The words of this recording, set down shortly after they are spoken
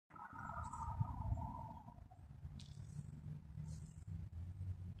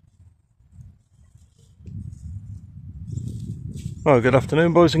Well, good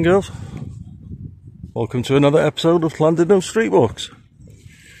afternoon, boys and girls. Welcome to another episode of Llandudno Street Walks.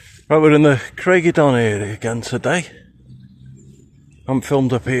 Right, we're in the Llandudno area again today. I haven't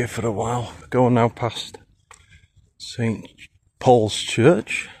filmed up here for a while. Going now past St Paul's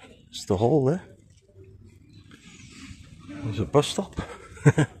Church. It's the hall there. There's a bus stop.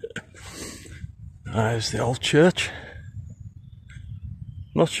 There's the old church.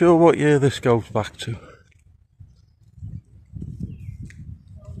 Not sure what year this goes back to.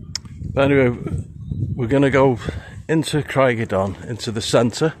 But anyway, we're going to go into Llandudno, into the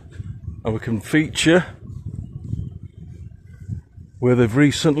centre, and we can feature where they've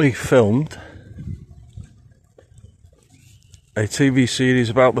recently filmed a TV series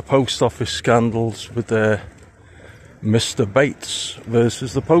about the post office scandals with their Mr. Bates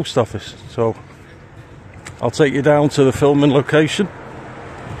versus the post office. So I'll take you down to the filming location.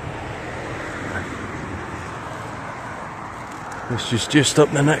 This is just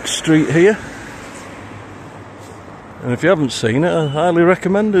up the next street here. And if you haven't seen it, I highly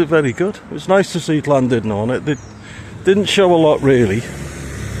recommend it. Very good. It was nice to see Llandudno on it. They didn't show a lot really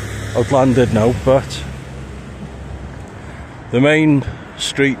of Llandudno, but the main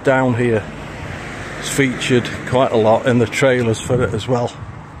street down here is featured quite a lot in the trailers for it as well.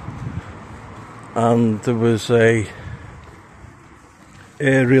 And there was a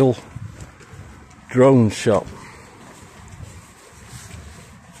aerial drone shot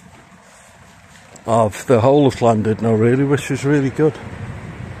of the whole of Llandudno really, which was really good.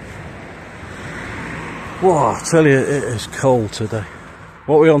 Whoa, I tell you, it is cold today.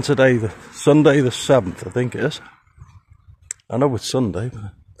 What are we on today? The Sunday the 7th, I think it is. I know it's Sunday, but I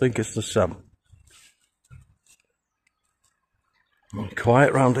think it's the 7th.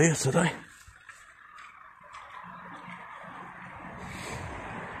 Quiet round here today.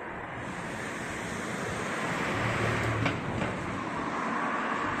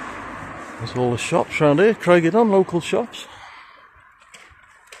 There's all the shops around here, Llandudno, local shops.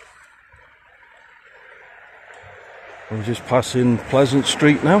 We're just passing Pleasant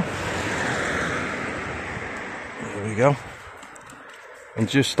Street now. There we go. And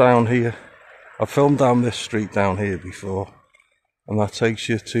just down here, I filmed down this street down here before, and that takes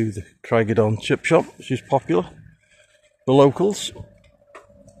you to the Llandudno chip shop, which is popular for locals.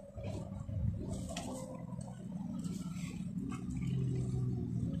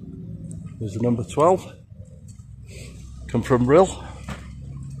 There's the number 12. Come from Brill.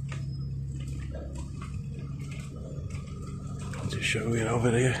 I'll just show you over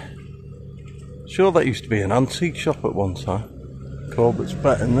here. Sure, that used to be an antique shop at one time. Corbett's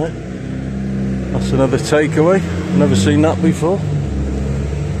Bet in there. That's another takeaway. Never seen that before.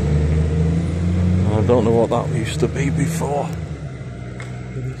 I don't know what that used to be before.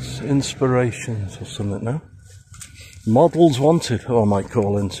 It's Inspirations or something now. Models Wanted. Oh, I might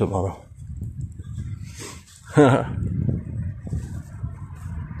call in tomorrow.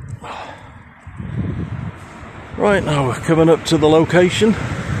 Right, now we're coming up to the location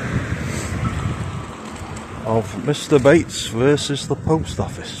of Mr. Bates versus the post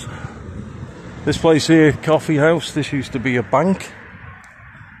office. This place here, coffee house, this used to be a bank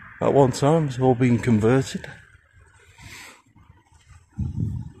at one time. It's all been converted.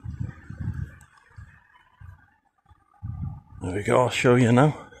 There we go, I'll show you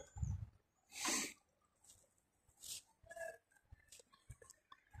now.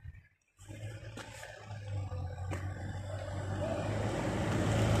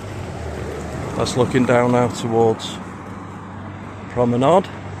 That's looking down now towards Promenade.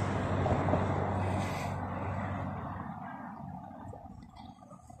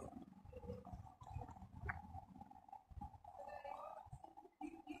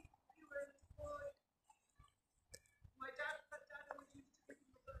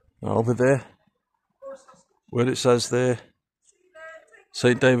 Over there, where it says there,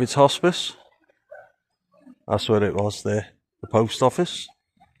 St David's Hospice, that's where it was there, the post office.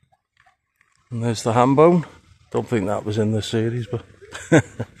 And there's the ham bone. Don't think that was in the series, but but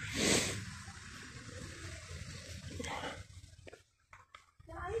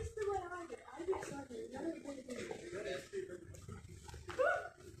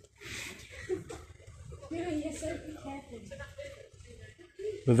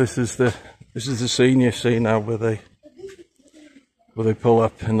this is the scene you see now where they pull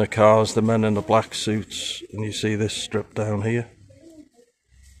up in the cars, the men in the black suits, and you see this strip down here.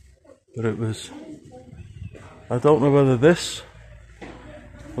 But it was, I don't know whether this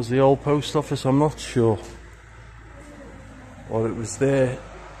was the old post office, I'm not sure. Or it was there,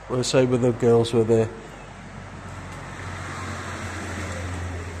 let's say where the girls were there.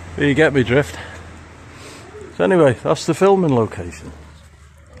 But you get me drift. Anyway, that's the filming location.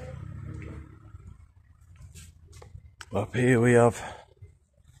 Up here we have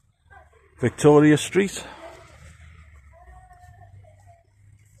Victoria Street.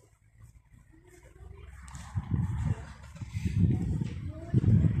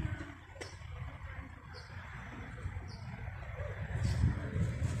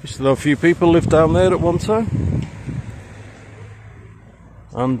 Used to know a few people lived down there at one time.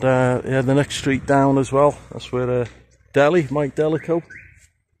 And yeah, the next street down as well. That's where Mike Delico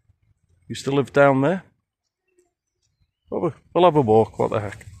used to live down there. We'll have a walk, what the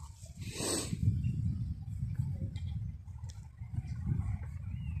heck.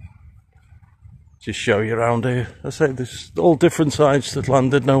 Just show you around here. I say there's all different sides to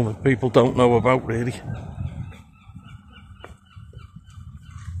Llandudno that people don't know about really.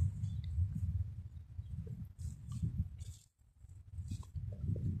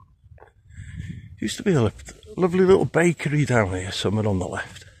 Used to be a lovely little bakery down here, somewhere on the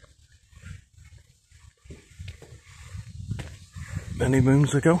left. Many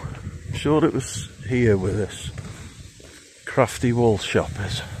moons ago. I'm sure it was here where this crafty wool shop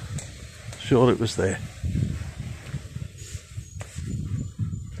is. Sure it was there.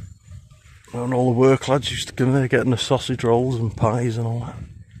 And all the work lads used to come there getting the sausage rolls and pies and all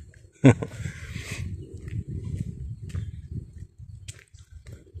that.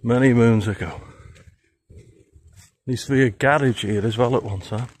 Many moons ago. There used to be a garage here as well at one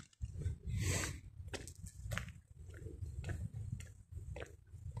time.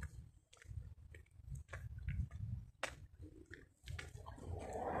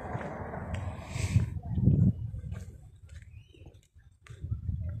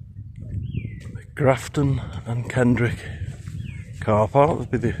 Grafton and Kendrick car park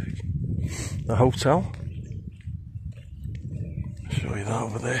would be the hotel. Show you that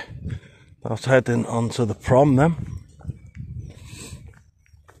over there. That's heading onto the prom then.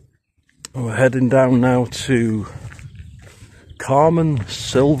 And we're heading down now to Carmen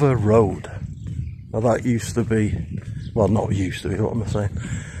Silver Road. Now that used to be, well not used to be, what am I saying?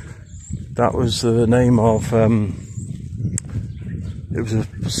 That was the name of, it was a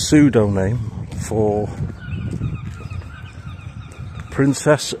pseudo name for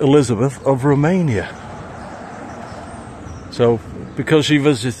Princess Elizabeth of Romania. So, because she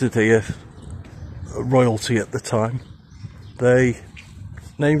visited here, royalty at the time, they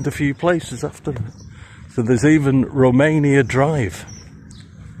named a few places after her. So there's even Romania Drive.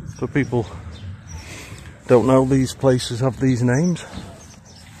 So people don't know these places have these names.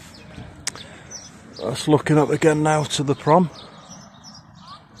 That's looking up again now to the prom.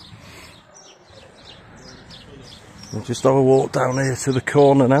 We'll just have a walk down here to the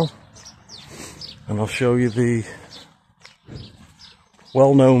corner now, and I'll show you the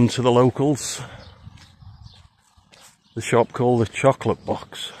well known to the locals, the shop called the Chocolate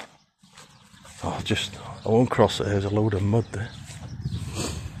Box. Oh, I won't cross it, there's a load of mud there.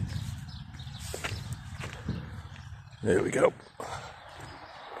 There we go.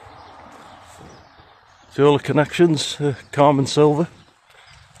 See all the connections, Carmen Silver.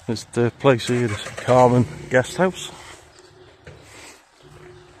 There's the place here, the Carmen Guest House.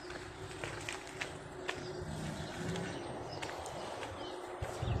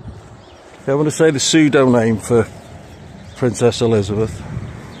 I want to say the pseudo name for Princess Elizabeth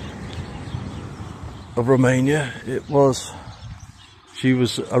of Romania. She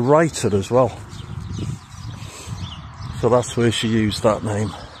was a writer as well. So that's where she used that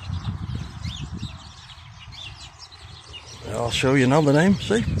name. I'll show you now the name,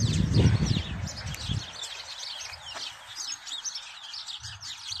 see?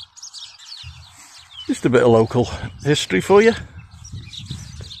 Just a bit of local history for you.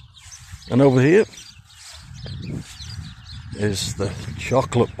 And over here is the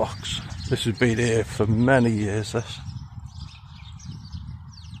Chocolate Box. This has been here for many years, this.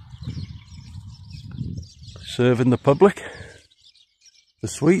 Serving the public the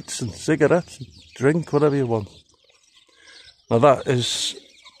sweets and cigarettes, and drink, whatever you want. Now that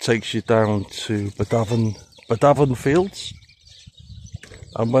takes you down to Badavon Fields.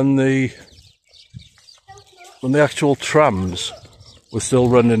 And when the actual trams were still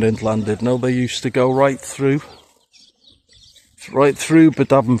running in Llandudno, they used to go right through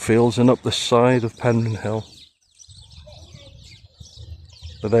Badavon Fields and up the side of Penryn Hill.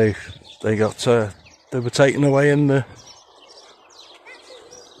 But they were taken away in the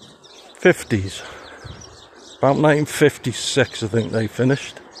 50s. About 1956 I think they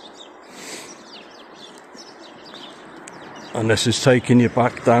finished. And this is taking you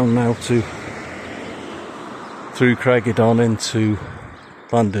back down now through Craigydon into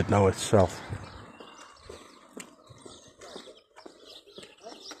Llandudno itself.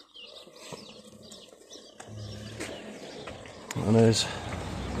 And there's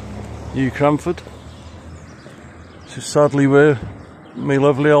New Cranford. This is sadly where my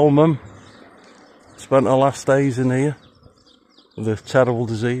lovely old mum spent her last days in here with a terrible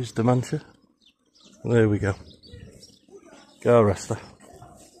disease, dementia. And there we go. Go rest her.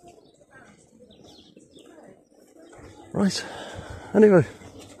 Right, anyway,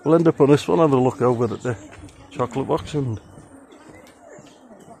 we'll end up on this one, have a look over at the chocolate box and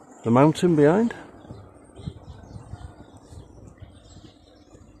the mountain behind.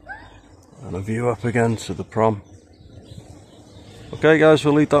 And a view up again to the prom. Okay guys,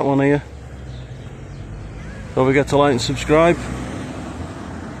 we'll leave that one here. Don't forget to like and subscribe.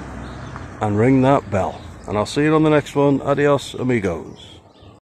 And ring that bell. And I'll see you on the next one. Adios amigos.